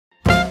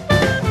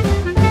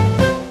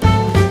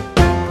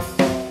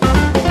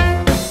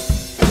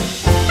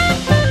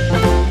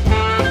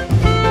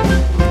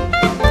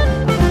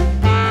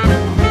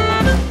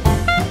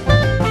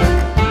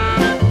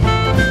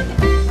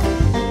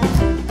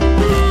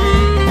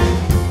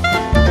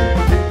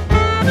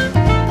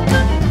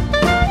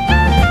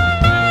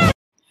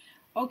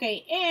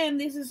Okay, and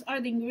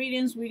are the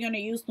ingredients we're gonna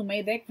use to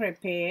make the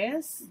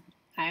crepes.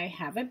 I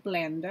have a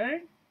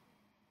blender,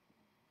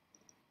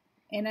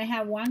 and I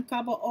have 1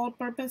 cup of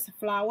all-purpose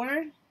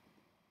flour,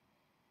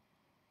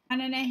 and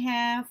then I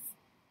have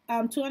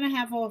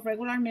 2.5 of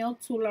regular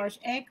milk, 2 large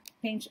eggs,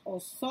 pinch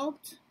of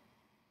salt,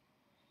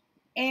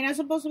 and I'm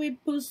supposed to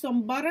put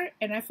some butter,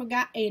 and I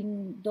forgot,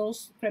 and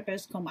those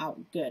crepes come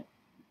out good.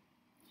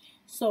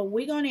 So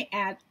we're gonna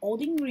add all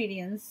the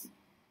ingredients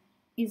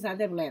inside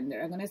the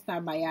blender. I'm gonna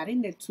start by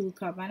adding the 2.5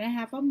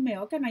 cups of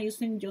milk, and I'm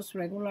using just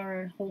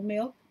regular whole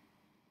milk,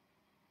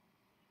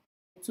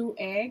 2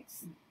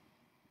 eggs,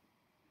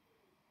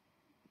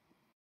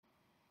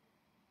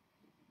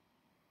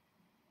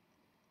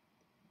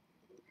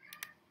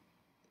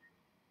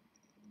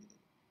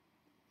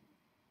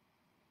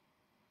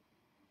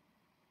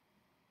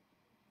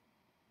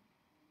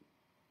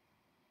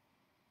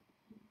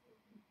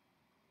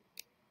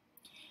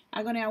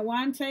 I'm gonna add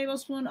 1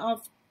 tablespoon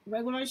of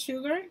regular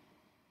sugar,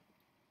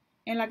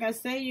 and like I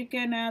said, you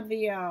can add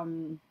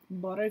the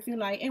butter if you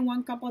like, and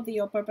 1 cup of the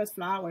all-purpose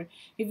flour.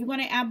 If you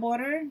want to add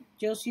butter,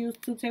 just use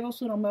 2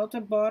 tablespoons of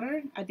melted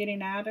butter. I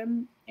didn't add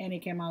them, and it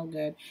came out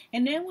good.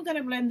 And then we're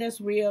gonna blend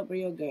this real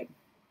good.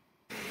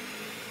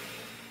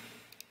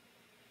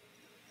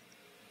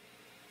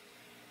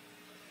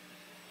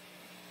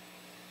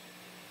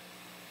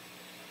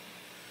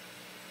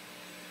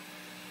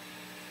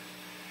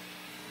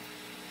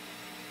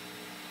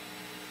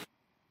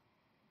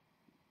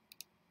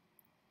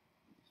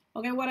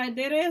 Okay, what I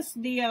did is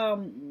the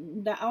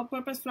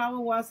all-purpose flour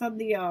was at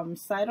the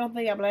side of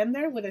the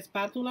blender with a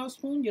spatula or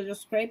spoon. You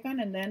just scrape it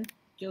and then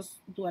just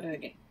do it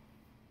again.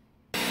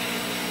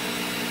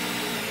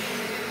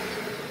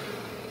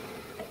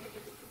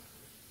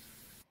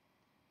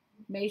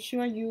 Make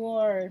sure you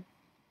are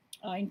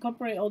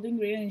incorporate all the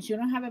ingredients. If you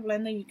don't have a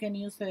blender, you can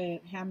use a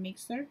hand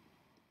mixer.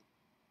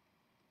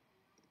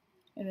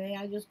 And then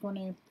I'm just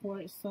gonna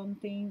pour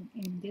something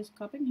in this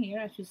cup in here.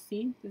 As you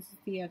see, this is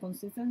the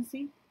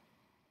consistency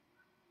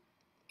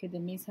the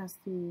mix has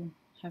to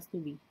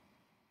be.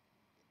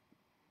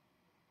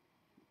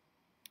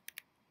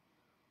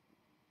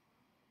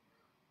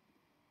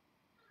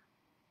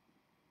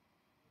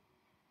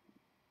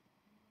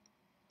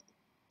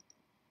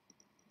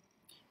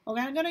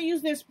 Okay, I'm gonna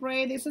use this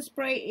spray. This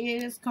spray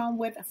is come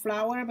with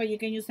flour, but you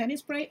can use any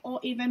spray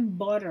or even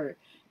butter.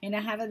 And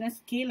I have a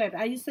skillet.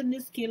 I use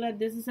this skillet.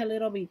 This is a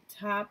little bit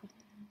top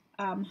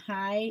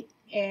high,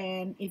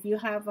 and if you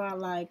have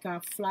like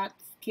a flat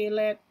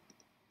skillet,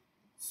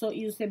 so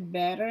use it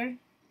better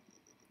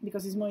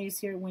because it's more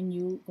easier when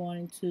you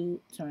going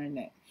to turn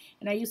it.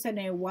 And I use a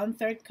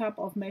 1/3 cup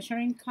of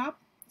measuring cup.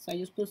 So I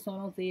just put some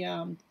of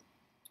the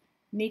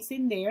mix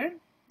in there,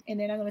 and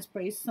then I'm gonna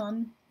spray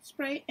some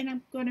spray, and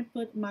I'm gonna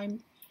put my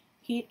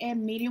heat at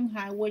medium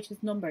high, which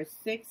is number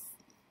 6.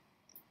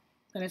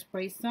 I'm gonna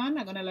spray some.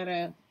 I'm gonna let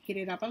it heat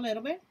it up a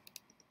little bit,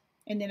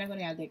 and then I'm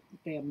gonna add the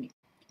mix.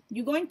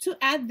 You're going to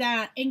add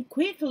that, and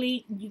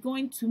quickly you're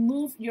going to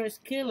move your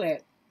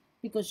skillet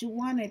because you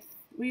want it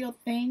real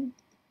thin.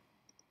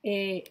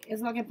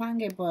 It's like a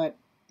pancake, but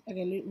like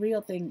a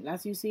real thing,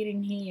 as you see it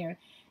in here.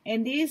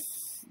 And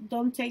this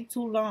don't take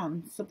too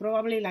long, so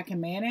probably like a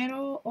minute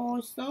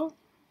or so.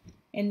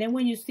 And then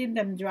when you see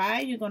them dry,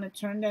 you're gonna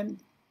turn them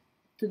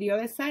to the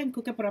other side and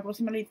cook it for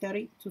approximately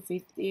 30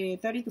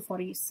 to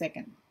 40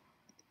 seconds.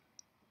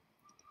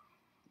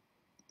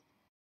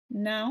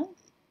 Now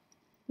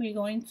we're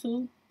going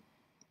to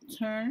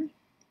turn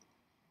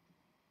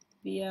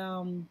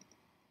the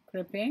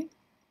crepe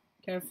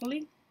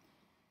carefully.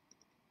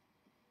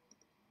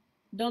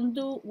 Don't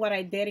do what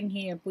I did in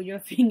here. Put your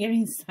finger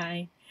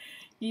inside.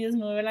 You just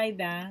move it like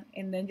that,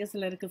 and then just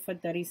let it cook for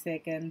 30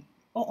 seconds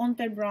or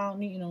until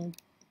brown, you know.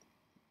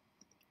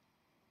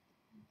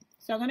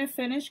 So I'm gonna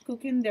finish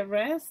cooking the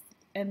rest,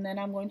 and then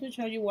I'm going to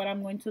show you what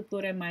I'm going to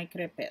put in my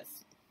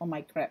crepes or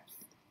my crepes.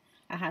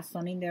 I have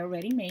some in there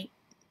already made.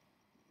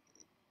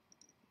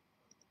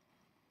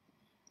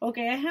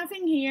 Okay, I have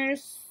in here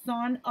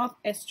some of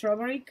a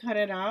strawberry cut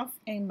it off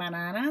and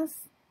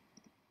bananas.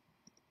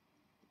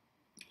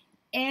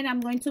 And I'm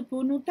going to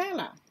put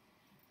Nutella.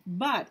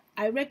 But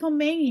I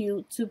recommend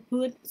you to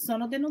put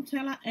some of the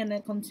Nutella in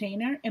a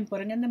container and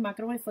put it in the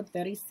microwave for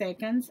 30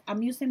 seconds.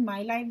 I'm using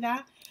mine like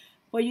that,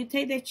 but you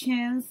take the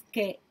chance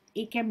that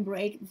it can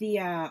break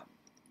the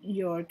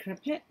your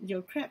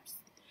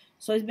crepes.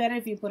 So it's better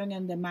if you put it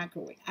in the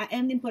microwave. I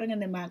end up putting it in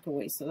the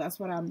microwave, so that's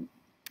what I'm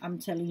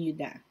telling you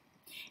that.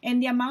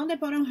 And the amount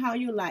depends on how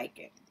you like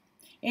it.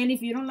 And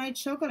if you don't like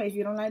chocolate, if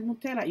you don't like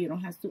Nutella, you don't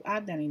have to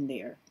add that in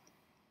there.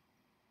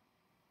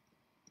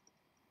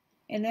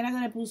 And then I'm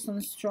going to put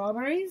some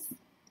strawberries.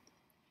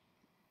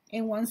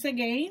 And once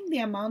again, the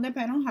amount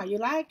depends on how you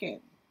like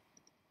it.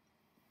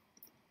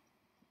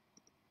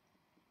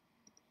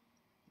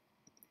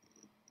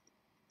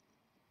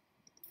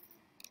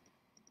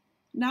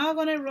 Now I'm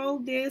going to roll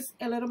this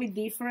a little bit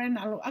different.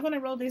 I'm going to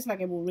roll this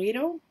like a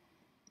burrito.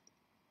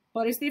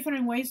 But it's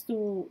different ways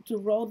to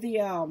roll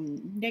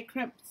the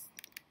crepes.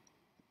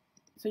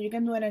 So you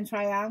can do it in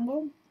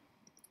triangle.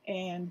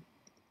 And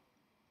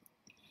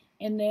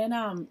And then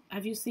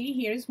as you see,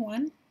 here's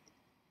one.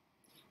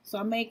 So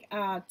I make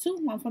two,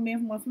 one for me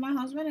and one for my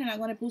husband, and I'm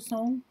gonna put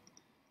some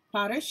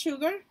powdered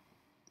sugar.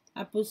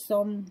 I put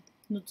some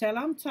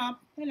Nutella on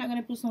top, and I'm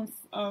gonna put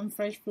some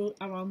fresh fruit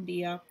around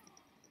the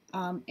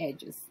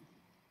edges.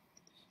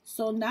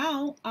 So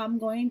now I'm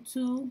going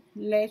to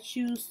let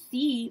you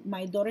see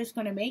my daughter's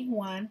gonna make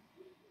one,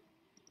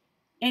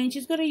 and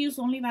she's gonna use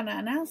only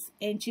bananas,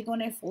 and she's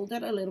gonna fold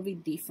it a little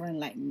bit different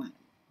like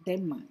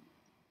mine.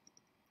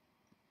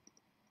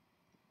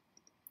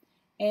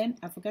 And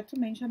I forgot to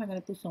mention I'm gonna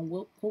put some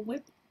Cool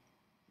Whip,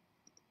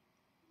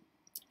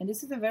 and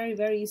this is a very,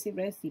 very easy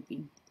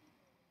recipe.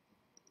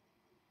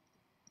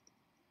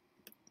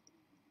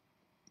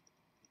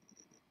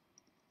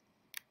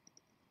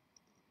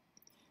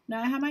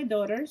 Now I have my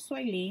daughter,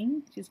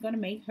 Soilene. She's gonna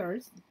make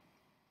hers.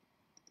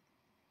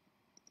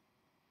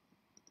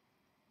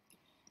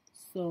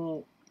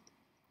 So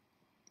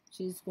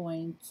she's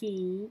going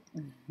to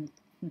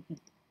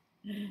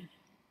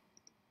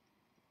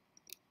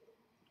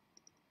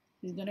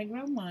she's gonna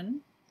grab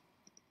one.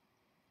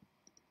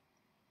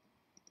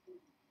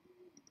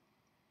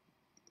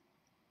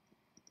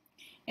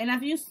 And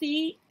as you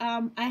see,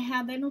 I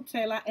have the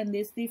Nutella in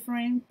this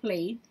different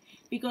plate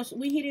because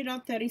we heat it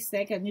up 30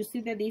 seconds. You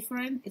see the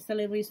difference? It's a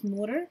little bit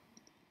smoother.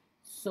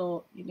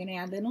 So you're gonna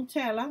add the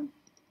Nutella.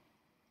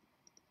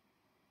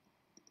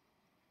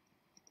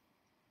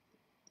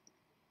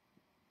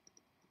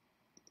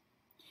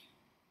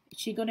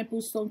 She's gonna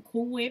put some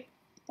Cool Whip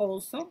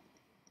also.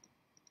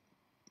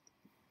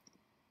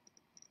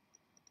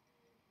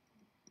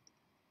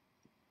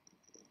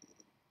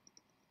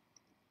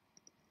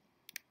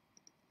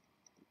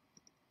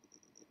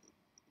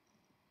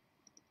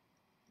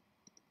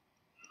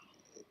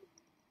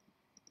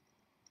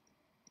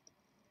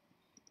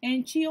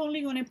 And she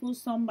only gonna put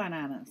some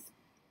bananas.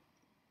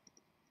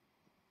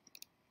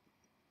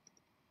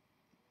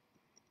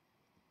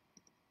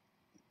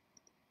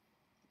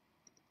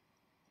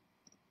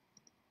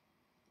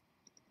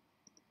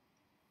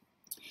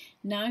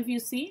 Now if you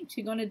see,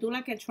 she's gonna do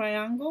like a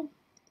triangle.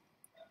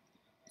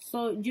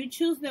 So you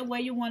choose the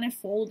way you want to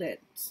fold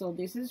it. So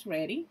this is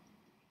ready.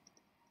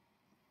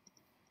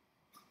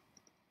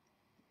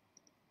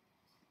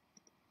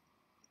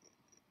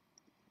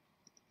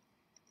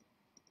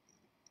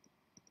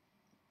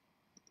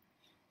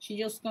 She's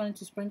just going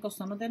to sprinkle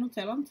some of the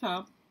Nutella on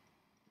top.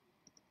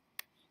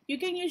 You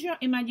can use your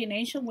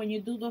imagination when you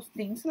do those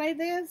things like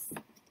this.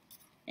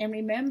 And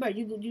remember,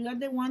 you are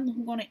the one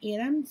who's gonna eat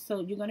them,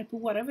 so you're gonna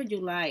put whatever you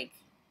like.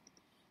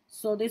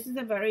 So this is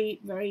a very,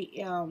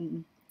 very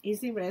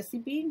easy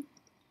recipe.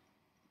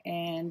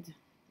 And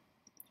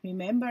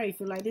remember, if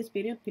you like this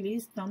video,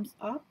 please thumbs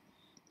up.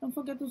 Don't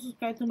forget to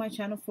subscribe to my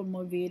channel for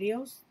more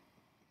videos.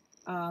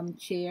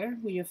 Share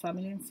with your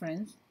family and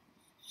friends.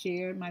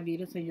 Share my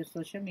videos on your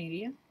social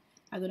media.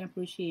 I'm gonna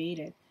appreciate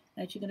it.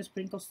 Now you're gonna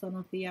sprinkle some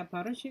of the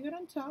powdered sugar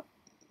on top.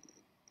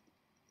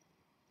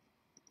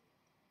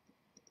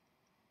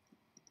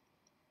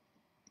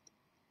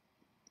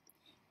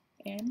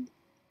 And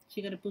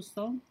she's gonna put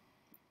some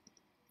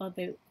of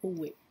the Cool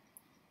Whip.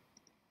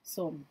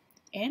 So,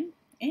 and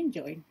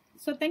enjoy.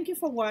 So thank you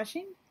for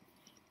watching,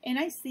 and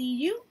I see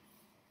you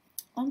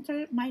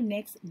until my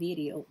next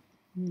video.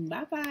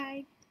 Bye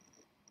bye.